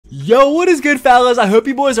Yo, what is good, fellas? I hope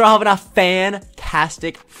you boys are having a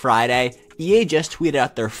fantastic Friday. EA just tweeted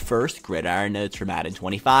out their first gridiron notes for Madden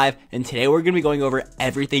 25, and today we're going to be going over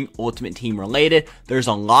everything Ultimate Team related. There's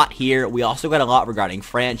a lot here. We also got a lot regarding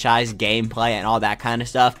franchise, gameplay, and all that kind of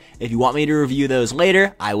stuff. If you want me to review those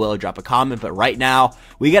later, I will drop a comment, but right now,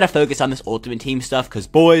 we got to focus on this Ultimate Team stuff because,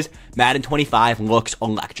 boys, Madden 25 looks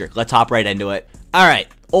electric. Let's hop right into it. Alright,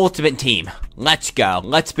 Ultimate Team. Let's go.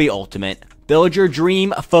 Let's be ultimate. Build your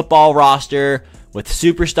dream football roster with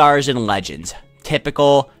superstars and legends.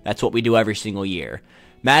 Typical, that's what we do every single year.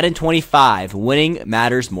 Madden 25, winning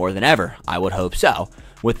matters more than ever. I would hope so.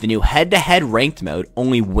 With the new head-to-head ranked mode,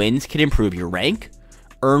 only wins can improve your rank.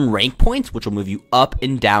 Earn rank points, which will move you up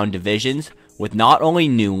and down divisions with not only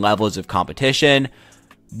new levels of competition,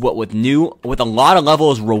 but with a lot of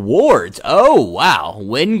levels rewards. Oh, wow.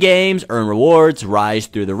 Win games, earn rewards, rise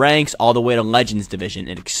through the ranks, all the way to Legends Division,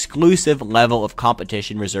 an exclusive level of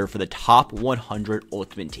competition reserved for the top 100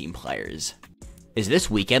 Ultimate Team players. Is this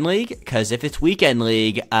Weekend League? Because if it's Weekend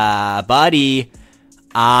League, buddy,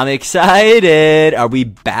 I'm excited. Are we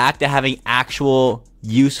back to having actual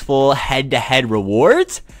useful head-to-head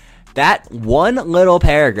rewards? That one little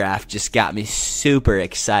paragraph just got me super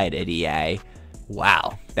excited, EA.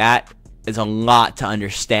 Wow, that is a lot to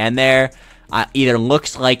understand there. Either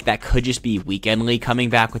looks like that could just be Weekend League coming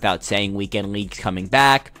back without saying Weekend League's coming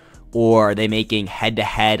back, or are they making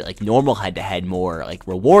head-to-head, like normal head-to-head, more like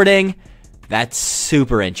rewarding? That's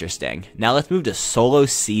super interesting. Now let's move to solo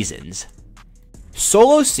seasons.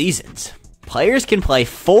 Solo seasons. Players can play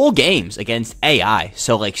full games against AI,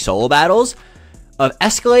 so like solo battles of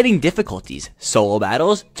escalating difficulties. Solo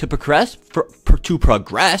battles to progress.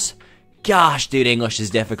 Gosh, dude, English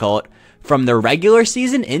is difficult. From the regular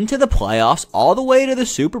season into the playoffs, all the way to the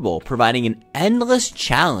Super Bowl, providing an endless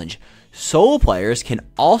challenge. Solo players can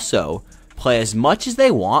also play as much as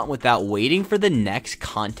they want without waiting for the next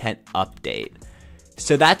content update.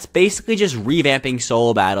 So that's basically just revamping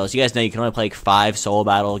solo battles. You guys know you can only play like 5 solo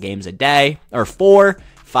battle games a day, or 4.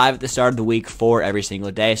 5 at the start of the week, 4 every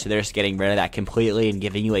single day. So they're just getting rid of that completely and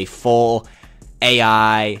giving you a full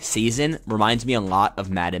AI season. Reminds me a lot of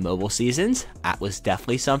Madden mobile seasons. That was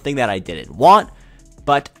definitely something that I didn't want,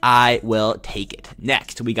 but I will take it.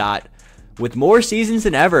 Next, we got, with more seasons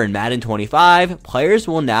than ever in Madden 25, players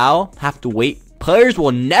will now have to wait. Players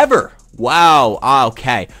will never, will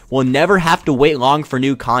never have to wait long for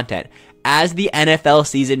new content. As the NFL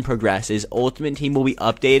season progresses, Ultimate Team will be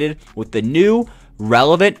updated with the new,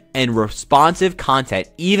 relevant, and responsive content.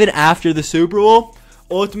 Even after the Super Bowl,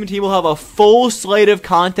 Ultimate Team will have a full slate of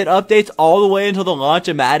content updates all the way until the launch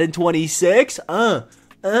of Madden 26.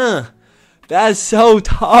 That's so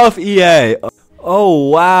tough, EA. Oh,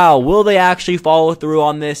 wow. Will they actually follow through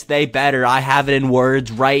on this? They better. I have it in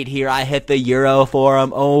words right here. I hit the Euro for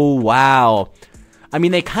them. Oh, wow. I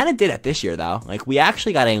mean, they kind of did it this year, though. Like, we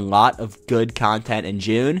actually got a lot of good content in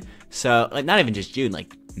June. So, like, not even just June,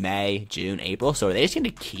 like May, June, April. So, are they just going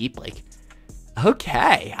to keep, like,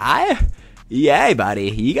 okay. Yay, buddy.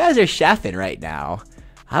 You guys are chefing right now.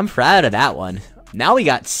 I'm proud of that one. Now we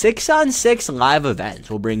got 6-on-6 live events.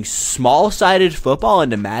 We'll bring small-sided football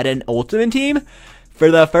into Madden Ultimate Team.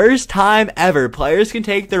 For the first time ever, players can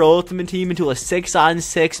take their Ultimate Team into a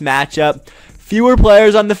 6-on-6 matchup. Fewer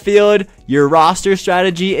players on the field. Your roster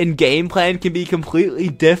strategy and game plan can be completely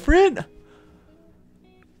different.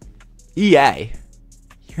 EA,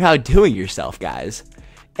 you're outdoing yourself, guys.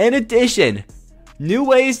 In addition, new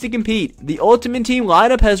ways to compete. The Ultimate Team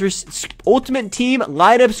lineup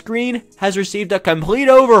screen has received a complete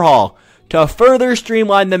overhaul to further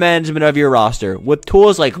streamline the management of your roster with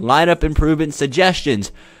tools like lineup improvement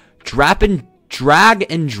suggestions, drag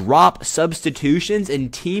and drop substitutions,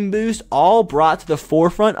 and team boost, all brought to the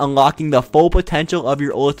forefront, unlocking the full potential of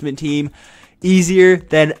your Ultimate Team easier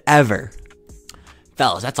than ever.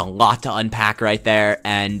 Fellas, that's a lot to unpack right there,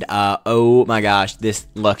 and oh my gosh, this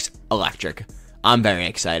looks electric. I'm very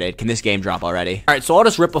excited. Can this game drop already? All right, so I'll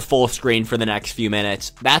just rip a full screen for the next few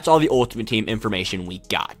minutes. That's all the Ultimate Team information we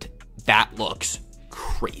got. That looks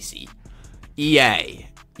crazy. EA,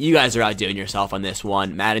 you guys are outdoing yourself on this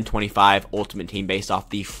one. Madden 25 Ultimate Team based off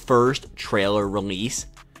the first trailer release.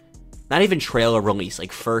 Not even trailer release,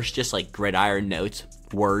 like first just like gridiron notes,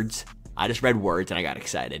 words. I just read words and I got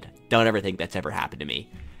excited. Don't ever think that's ever happened to me.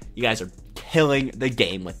 You guys are killing the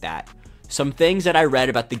game with that. Some things that I read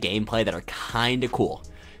about the gameplay that are kind of cool.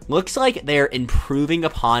 Looks like they're improving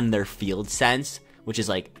upon their field sense, which is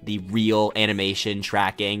like the real animation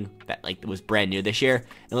tracking that like was brand new this year.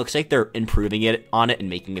 It looks like they're improving it on it and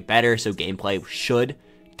making it better, so gameplay should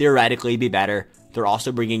theoretically be better. They're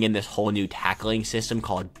also bringing in this whole new tackling system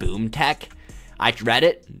called Boom Tech. I read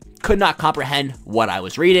it, could not comprehend what I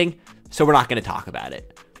was reading, so we're not going to talk about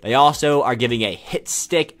it. They also are giving a hit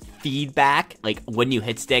stick feedback. Like when you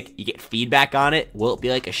hit stick, you get feedback on it. Will it be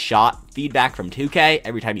like a shot feedback from 2K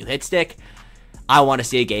every time you hit stick? I want to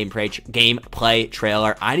see a gameplay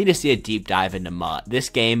trailer. I need to see a deep dive into MUT. This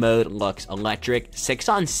game mode looks electric.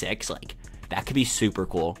 6-on-6, like that could be super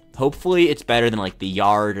cool. Hopefully it's better than like the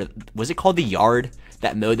Yard. Was it called the Yard?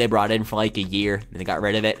 That mode they brought in for like a year and they got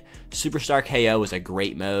rid of it. Superstar KO was a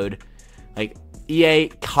great mode. Like EA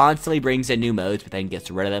constantly brings in new modes but then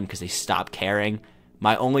gets rid of them because they stop caring.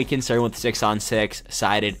 My only concern with 6-on-6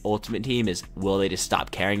 sided Ultimate Team is will they just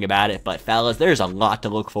stop caring about it? But fellas, there's a lot to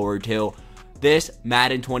look forward to. This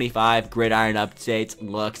Madden 25 Gridiron updates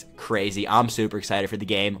looks crazy. I'm super excited for the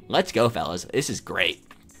game. Let's go, fellas. This is great.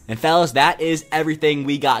 And fellas, that is everything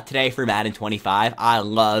we got today for Madden 25. I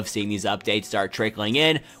love seeing these updates start trickling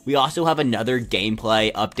in. We also have another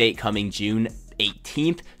gameplay update coming June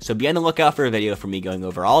 18th, so be on the lookout for a video from me going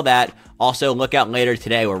over all that. Also, look out later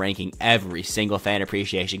today, we're ranking every single fan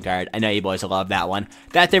appreciation card. I know you boys will love that one.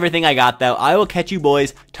 That's everything I got, though. I will catch you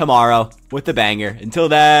boys tomorrow with the banger. Until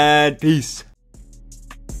then, peace.